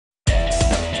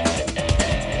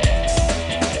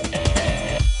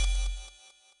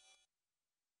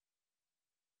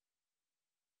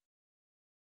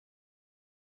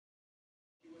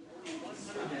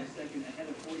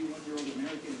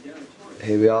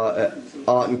Here we are at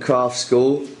Art and Craft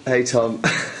School. Hey Tom.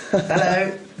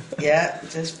 Hello. Yeah,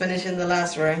 just finishing the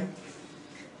last room.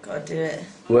 Gotta do it.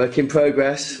 Work in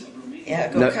progress. Yeah,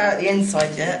 I've got to carry out the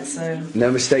inside yet, so...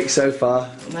 No mistakes so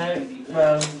far? No,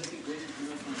 well,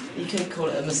 you could call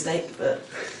it a mistake, but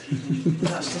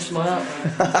that's just my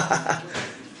art.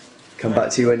 Come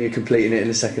back to you when you're completing it in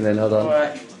a second then, hold on.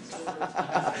 Alright.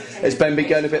 Has Ben been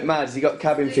going a bit mad? Has he got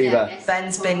cabin fever?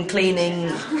 Ben's been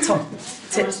cleaning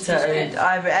tiptoed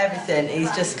over everything.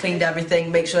 He's just cleaned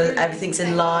everything, make sure everything's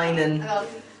in line, and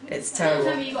it's terrible.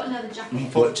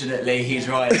 Unfortunately, he's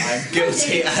right. I'm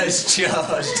guilty as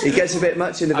charged. He gets a bit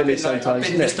much in the village sometimes,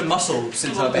 I've been doesn't just a muscle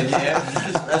since I've been here.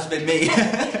 That's been me.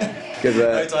 Good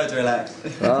work. No time to relax.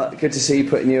 Well, good to see you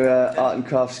putting your art and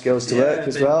craft skills to work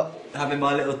as well. Having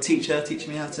my little teacher teach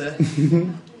me how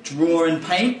to draw and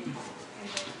paint.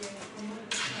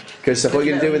 Good stuff. What are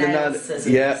you going to do with them now?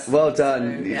 Yeah, well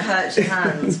done. So it hurts your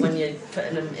hands when you're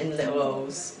putting them in little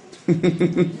holes.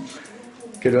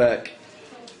 Good work.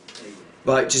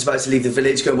 Right, just about to leave the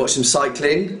village, go and watch some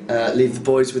cycling, leave the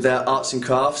boys with their arts and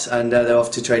crafts, and they're off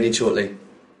to training shortly.